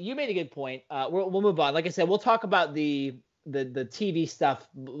 Jesse, you made a good point. We'll move on. Like I said, we'll talk about the TV stuff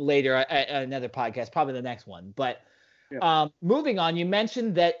later at another podcast, probably the next one. But moving on, you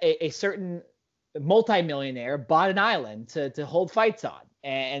mentioned that a certain multimillionaire bought an island to hold fights on,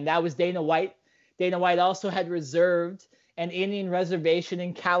 and that was Dana White. Dana White also had reserved an Indian reservation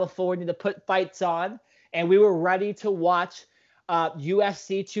in California to put fights on, and we were ready to watch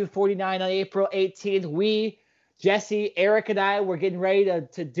UFC 249 on April 18th. Jesse, Eric, and I were getting ready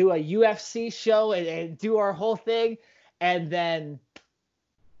to do a UFC show and do our whole thing, and then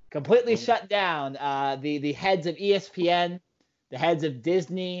completely shut down. The heads of ESPN, the heads of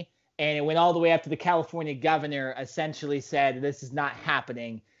Disney, and it went all the way up to the California governor, essentially said this is not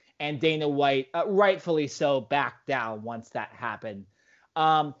happening, and Dana White, rightfully so, backed down once that happened.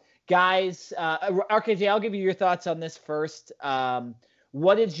 Guys, RKJ, I'll give you your thoughts on this first.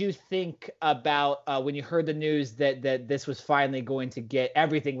 What did you think about when you heard the news that this was finally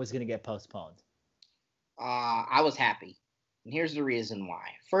everything was going to get postponed? I was happy. And here's the reason why.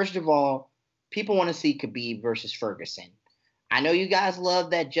 First of all, people want to see Khabib versus Ferguson. I know you guys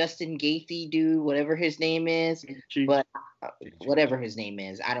love that Justin Gaethje dude, whatever his name is, but whatever his name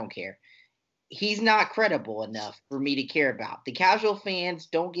is, I don't care. He's not credible enough for me to care about. The casual fans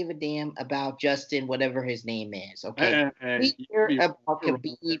don't give a damn about Justin, whatever his name is. Okay, we care about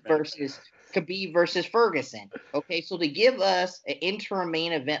Khabib versus Ferguson. Okay, so to give us an interim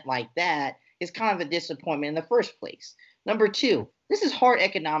main event like that is kind of a disappointment in the first place. Number two, this is hard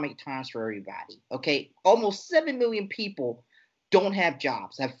economic times for everybody. Okay, almost 7 million people don't have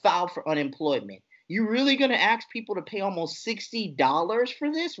jobs, have filed for unemployment. You really going to ask people to pay almost $60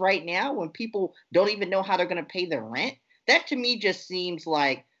 for this right now when people don't even know how they're going to pay their rent? That to me just seems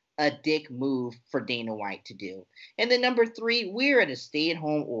like a dick move for Dana White to do. And then number three, we're at a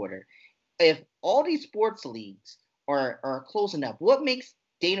stay-at-home order. If all these sports leagues are closing up, what makes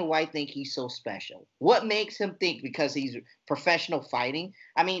Dana White think he's so special? What makes him think because he's professional fighting?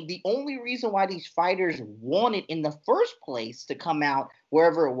 I mean, the only reason why these fighters wanted in the first place to come out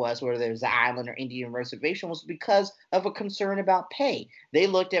wherever it was, whether it was the island or Indian reservation, was because of a concern about pay. They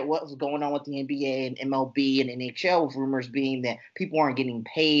looked at what was going on with the NBA and MLB and NHL, with rumors being that people aren't getting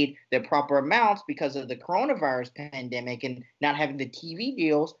paid their proper amounts because of the coronavirus pandemic and not having the TV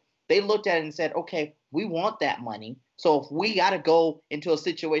deals. They looked at it and said, okay, we want that money. So if we got to go into a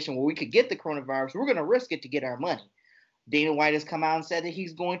situation where we could get the coronavirus, we're going to risk it to get our money. Dana White has come out and said that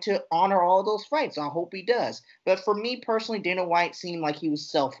he's going to honor all those fights. I hope he does. But for me personally, Dana White seemed like he was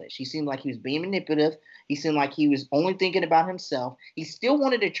selfish. He seemed like he was being manipulative. He seemed like he was only thinking about himself. He still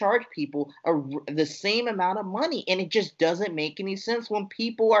wanted to charge people the same amount of money. And it just doesn't make any sense when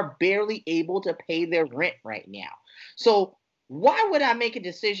people are barely able to pay their rent right now. So why would I make a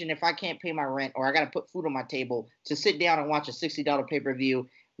decision if I can't pay my rent or I got to put food on my table to sit down and watch a $60 pay-per-view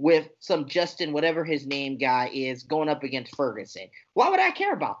with some Justin, whatever his name guy is, going up against Ferguson? Why would I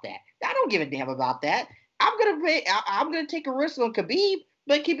care about that? I don't give a damn about that. I'm gonna take a risk on Khabib,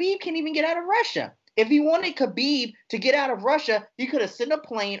 but Khabib can't even get out of Russia. If he wanted Khabib to get out of Russia, he could have sent a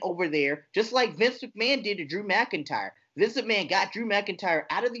plane over there, just like Vince McMahon did to Drew McIntyre. Vince McMahon got Drew McIntyre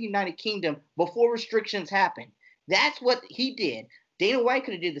out of the United Kingdom before restrictions happened. That's what he did. Dana White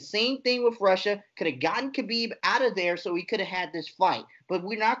could have did the same thing with Russia, could have gotten Khabib out of there so he could have had this fight. But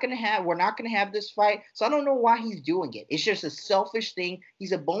we're not gonna have this fight. So I don't know why he's doing it. It's just a selfish thing.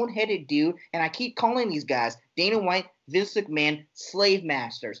 He's a boneheaded dude, and I keep calling these guys Dana White, Vince McMahon, slave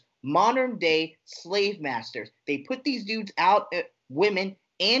masters, modern day slave masters. They put these dudes out, women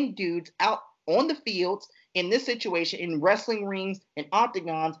and dudes out on the fields in this situation, in wrestling rings and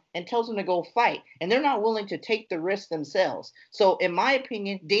octagons, and tells them to go fight. And they're not willing to take the risk themselves. So in my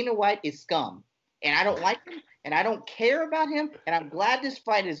opinion, Dana White is scum. And I don't like him, and I don't care about him, and I'm glad this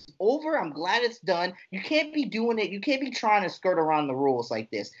fight is over. I'm glad it's done. You can't be doing it. You can't be trying to skirt around the rules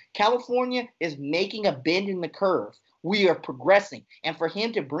like this. California is making a bend in the curve. We are progressing. And for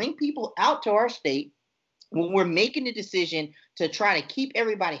him to bring people out to our state when we're making a decision to try to keep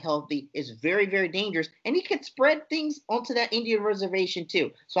everybody healthy is very, very dangerous. And he could spread things onto that Indian reservation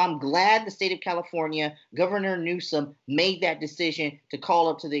too. So I'm glad the state of California, Governor Newsom, made that decision to call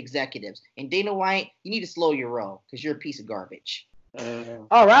up to the executives. And Dana White, you need to slow your roll because you're a piece of garbage.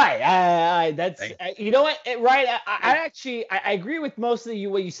 All right. That's you know what, right? I agree with most of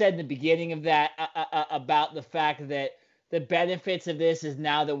what you said in the beginning of that about the fact that the benefits of this is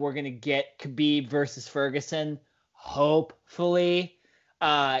now that we're going to get Khabib versus Ferguson. Hopefully,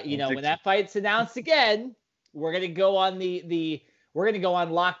 when that fight's announced again, we're going to go on we're going to go on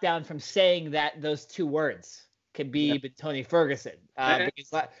lockdown from saying those two words, Khabib and Tony Ferguson,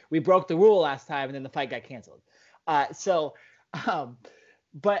 because we broke the rule last time and then the fight got canceled. So the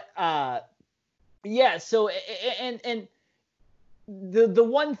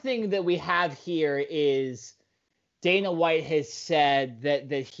one thing that we have here is Dana White has said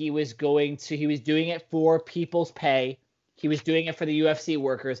that he was doing it for people's pay. He was doing it for the UFC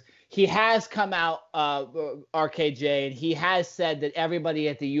workers. He has come out, RKJ, and he has said that everybody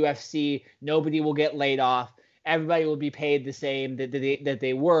at the UFC, nobody will get laid off. Everybody will be paid the same that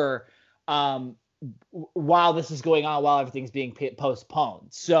they were while this is going on, while everything's being postponed.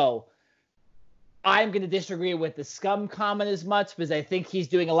 So I'm going to disagree with the scum comment as much because I think he's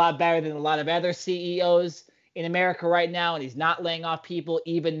doing a lot better than a lot of other CEOs in America right now, and he's not laying off people,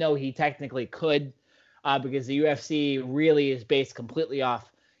 even though he technically could, because the UFC really is based completely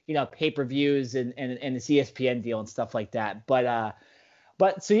off, pay-per-views and the ESPN deal and stuff like that.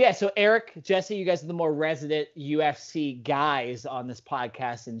 But so Eric, Jesse, you guys are the more resident UFC guys on this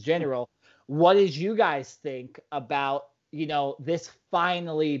podcast in general. What did you guys think about, this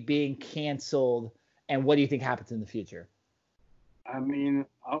finally being canceled, and what do you think happens in the future? I mean,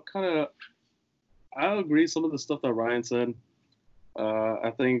 I'll agree some of the stuff that Ryan said.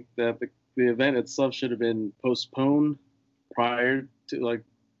 I think that the event itself should have been postponed prior to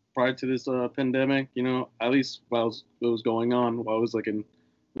this pandemic, at least while it was going on, while it was like in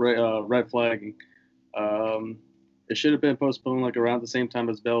red flagging. It should have been postponed like around the same time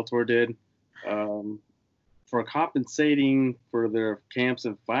as Bellator did. For compensating for their camps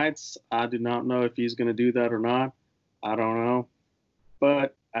and fights, I do not know if he's going to do that or not. I don't know.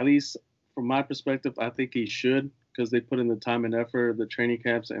 But at least from my perspective, I think he should, because they put in the time and effort, the training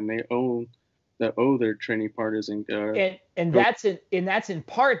camps, and they owe their training partners and that's in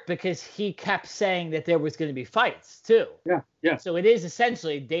part because he kept saying that there was going to be fights too. Yeah. So it is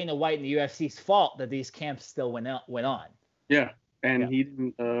essentially Dana White and the UFC's fault that these camps still went on. Yeah, and he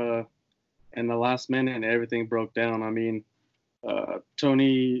didn't. In the last minute, and everything broke down. I mean,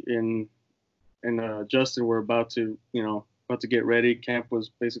 Tony and Justin were about to get ready. Camp was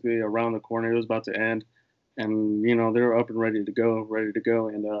basically around the corner. It was about to end, and they were up and ready to go.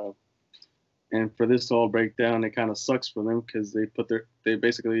 And for this to all break down, it kind of sucks for them because they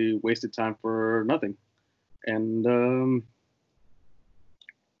basically wasted time for nothing. And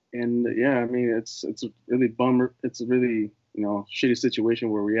yeah, I mean, it's a really bummer. It's a really shitty situation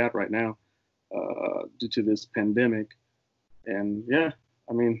where we're at right now due to this pandemic. And yeah,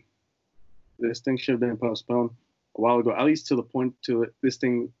 I mean, this thing should have been postponed a while ago, at least to the point this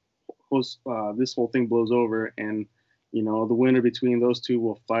whole thing blows over, and the winner between those two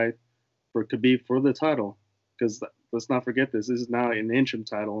will fight for Khabib for the title, because let's not forget this is now an interim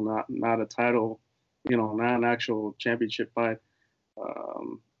title, not a title, not an actual championship fight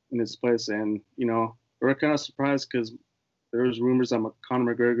in this place. And we're kind of surprised because there was rumors that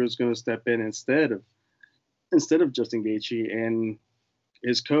Conor McGregor was going to step in instead of Justin Gaethje, and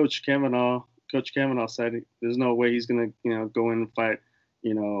his coach Kavanaugh said there's no way he's going to go in and fight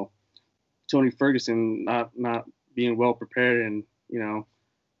Tony Ferguson not being well prepared, and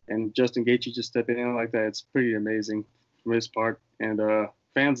Justin Gaethje just stepping in like that. It's pretty amazing from his part. And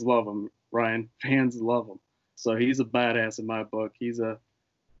fans love him, Ryan. Fans love him. So he's a badass in my book. He's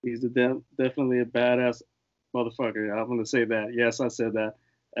definitely a badass motherfucker. I'm going to say that. Yes, I said that.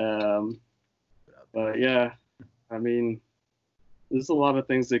 But yeah, I mean, there's a lot of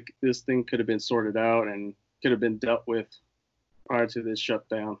things that this thing could have been sorted out and could have been dealt with prior to this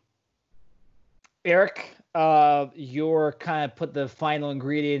shutdown. Eric, you're kind of put the final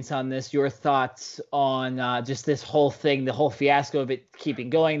ingredients on this. Your thoughts on just this whole thing, the whole fiasco of it keeping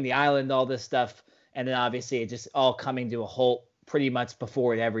going, the island, all this stuff, and then obviously it just all coming to a halt pretty much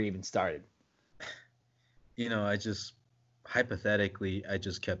before it ever even started. Hypothetically, I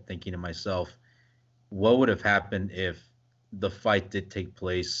just kept thinking to myself, what would have happened if the fight did take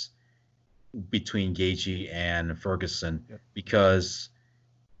place between Gaethje and Ferguson? Yep. Because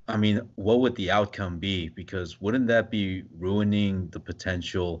I mean, what would the outcome be? Because wouldn't that be ruining the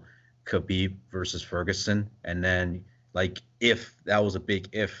potential Khabib versus Ferguson? And then, like, if that was a big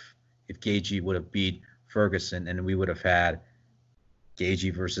if Gaethje would have beat Ferguson, and we would have had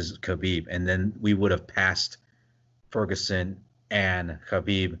Gaethje versus Khabib, and then we would have passed Ferguson and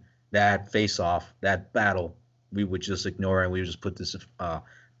Khabib, that face-off, that battle, we would just ignore, and we would just put this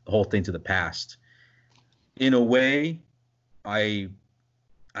whole thing to the past. In a way,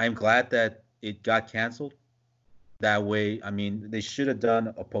 I'm glad that it got canceled. That way, I mean, they should have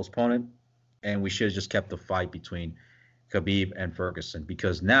done a postponement, and we should have just kept the fight between Khabib and Ferguson,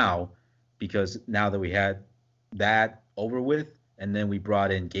 because now that we had that over with, and then we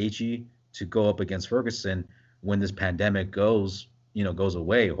brought in Gaethje to go up against Ferguson, when this pandemic goes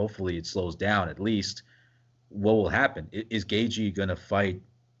away, hopefully it slows down at least, what will happen? Is Gaethje going to fight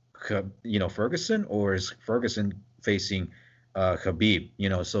Ferguson, or is Ferguson facing Khabib?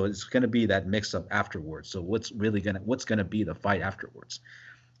 So it's going to be that mix up afterwards. So what's going to be the fight afterwards?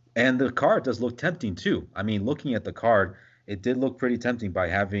 And the card does look tempting too. I mean, looking at the card, it did look pretty tempting by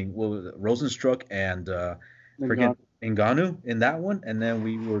having Rosenstruck and Ngannou in that one, and then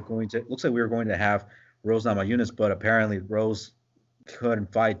looks like we were going to have Rose Namajunas, but apparently Rose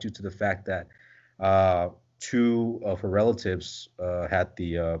couldn't fight due to the fact that two of her relatives had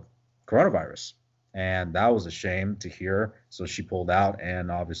the coronavirus. And that was a shame to hear. So she pulled out,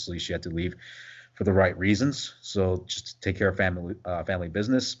 and obviously she had to leave for the right reasons. So just to take care of family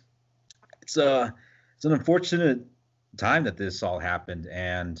business. It's an unfortunate time that this all happened,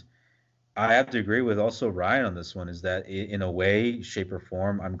 and I have to agree with also Ryan on this one. Is that in a way, shape, or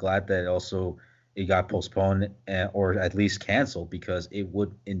form, I'm glad that it got postponed or at least canceled because it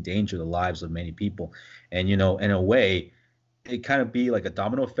would endanger the lives of many people. And in a way, it kind of be like a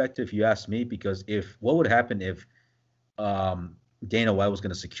domino effect, if you ask me. Because if what would happen if Dana White was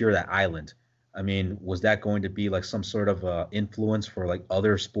going to secure that island? I mean, was that going to be like some sort of influence for like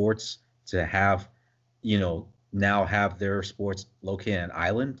other sports to have, now have their sports located in an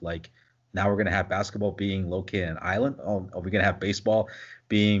island? Like now we're going to have basketball being located in an island. Oh, are we going to have baseball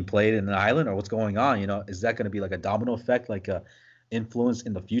being played in an island, or what's going on? Is that going to be like a domino effect, like a influence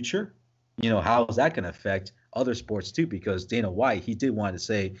in the future? How is that going to affect other sports too? Because Dana White, he did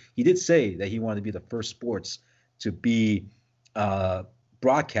say that he wanted to be the first sports to be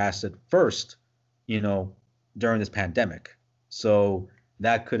broadcasted first, during this pandemic. So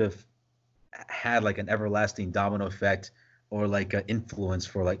that could have had like an everlasting domino effect or like an influence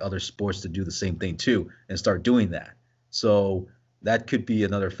for like other sports to do the same thing too and start doing that. So that could be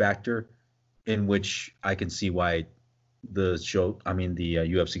another factor in which I can see why the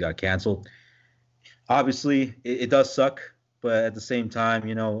UFC got canceled. Obviously, it does suck, but at the same time,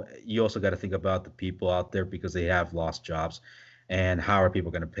 you also got to think about the people out there because they have lost jobs, and how are people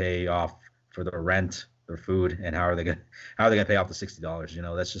going to pay off for their rent, their food, and how are they going to pay off the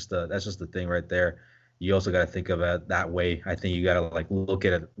 $60? That's just the thing right there. You also got to think of it that way. I think you got to like look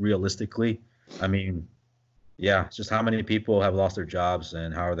at it realistically. I mean, yeah, it's just how many people have lost their jobs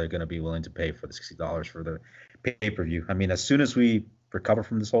and how are they going to be willing to pay for the $60 for the pay-per-view? I mean, as soon as we recover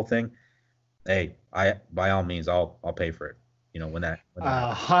from this whole thing, hey, by all means, I'll pay for it. When that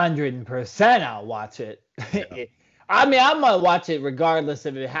 100% I'll watch it. Yeah. I mean, I'm gonna watch it regardless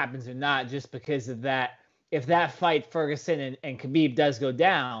if it happens or not, just because of that. If that fight, Ferguson and Khabib, does go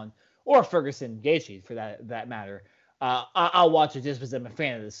down, or Ferguson Gaethje for that matter, I'll watch it just because I'm a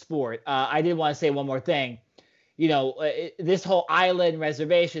fan of the sport. I did want to say one more thing. This whole island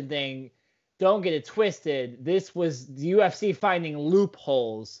reservation thing, don't get it twisted. This was the UFC finding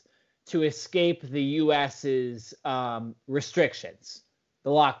loopholes to escape the US's restrictions, the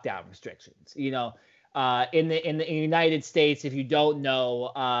lockdown restrictions. In the United States, if you don't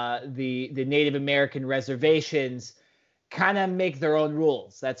know, the Native American reservations kind of make their own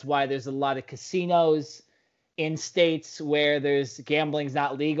rules. That's why there's a lot of casinos in states where there's gambling's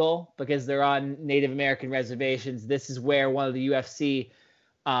not legal because they're on Native American reservations. This is where one of the UFC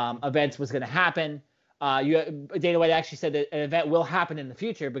events was going to happen. Dana White actually said that an event will happen in the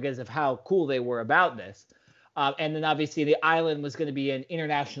future because of how cool they were about this. And then obviously the island was going to be in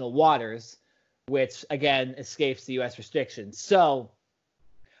international waters, which again escapes the U.S. restrictions. So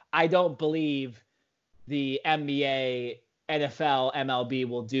I don't believe the NBA, NFL, MLB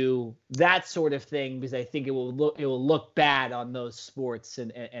will do that sort of thing because I think it will look bad on those sports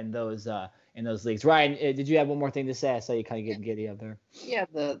and those in those leagues. Ryan, did you have one more thing to say? I saw you kind of getting giddy up there. Yeah,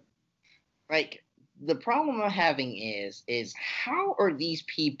 the problem I'm having is how are these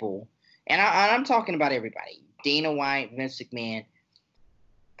people, and I'm talking about everybody, Dana White, Vince McMahon,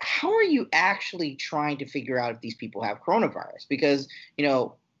 how are you actually trying to figure out if these people have coronavirus? Because,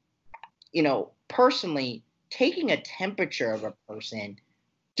 personally, taking a temperature of a person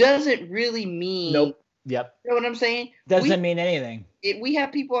doesn't really mean. Nope. Yep. You know what I'm saying? Doesn't mean anything. We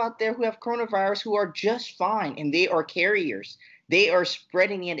have people out there who have coronavirus who are just fine, and they are carriers. They are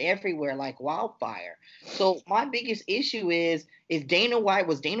spreading it everywhere like wildfire. So my biggest issue is Dana White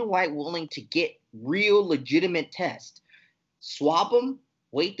willing to get real legitimate tests? Swab them,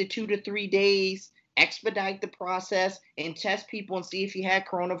 wait the 2 to 3 days, expedite the process, and test people and see if you had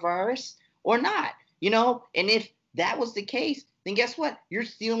coronavirus or not. And if that was the case, then guess what? You're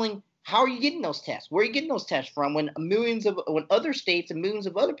stealing. How are you getting those tests? Where are you getting those tests from when other states and millions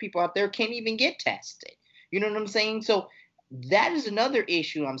of other people out there can't even get tested? You know what I'm saying? So that is another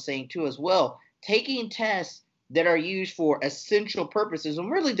issue I'm saying too as well. Taking tests that are used for essential purposes, and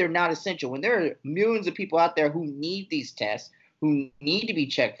really they're not essential. When there are millions of people out there who need these tests, who need to be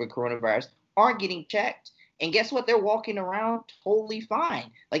checked for coronavirus, aren't getting checked. And guess what? They're walking around totally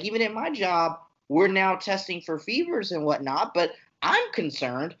fine. Like even at my job, we're now testing for fevers and whatnot, but I'm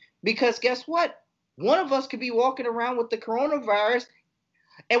concerned because guess what? One of us could be walking around with the coronavirus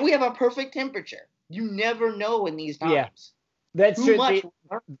and we have a perfect temperature. You never know in these times. Yeah. That's true.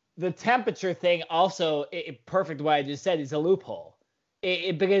 The temperature thing also, perfect what I just said, is a loophole.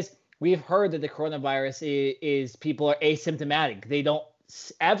 Because we've heard that the coronavirus is people are asymptomatic. They don't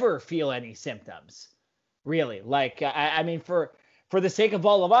ever feel any symptoms, really. Like, I mean, for for the sake of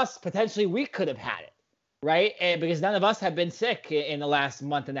all of us, potentially we could have had it, right? And because none of us have been sick in the last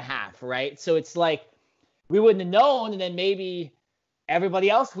month and a half, right? So it's like we wouldn't have known, and then maybe everybody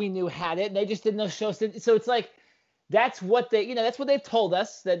else we knew had it, and they just didn't show. So it's like that's what that's what they've told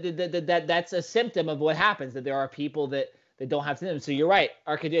us, that that's a symptom of what happens, that there are people that don't have symptoms. So you're right,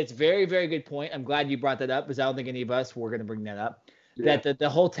 RKJ. It's a very, very good point. I'm glad you brought that up, because I don't think any of us were going to bring that up. Yeah. That the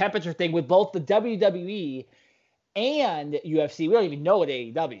whole temperature thing with both the WWE and UFC, we don't even know what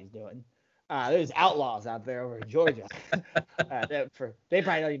AEW is doing. There's outlaws out there over in Georgia. They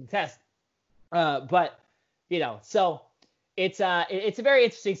probably don't even test. But so it's a very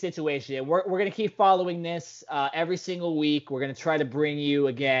interesting situation. We're gonna keep following this every single week. We're gonna try to bring you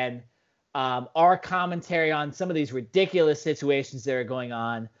again our commentary on some of these ridiculous situations that are going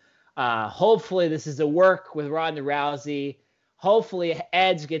on. Hopefully this is a work with Ronda Rousey. Hopefully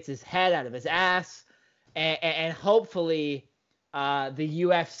Edge gets his head out of his ass, and hopefully the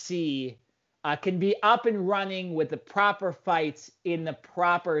UFC can be up and running with the proper fights in the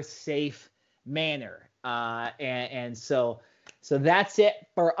proper safe manner. And so that's it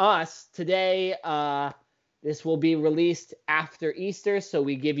for us today. This will be released after Easter, so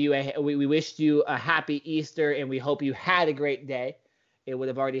we wished you a happy Easter, and we hope you had a great day. It would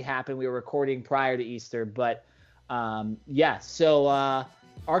have already happened. We were recording prior to Easter, but yeah. So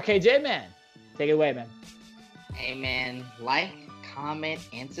RKJ, man, take it away, man. Hey, man, like, comment,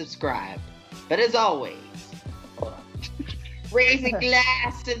 and subscribe. But as always, raise a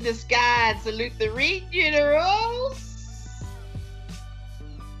glass in the sky and salute the ring generals.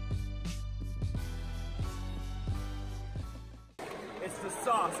 It's the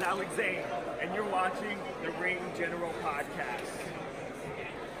Sauce, Alexander, and you're watching the Ring General Podcast.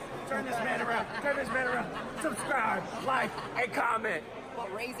 Turn this man around. Subscribe, like, and comment.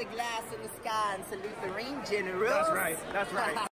 Raise a glass in the sky and salute the ring generals. That's right.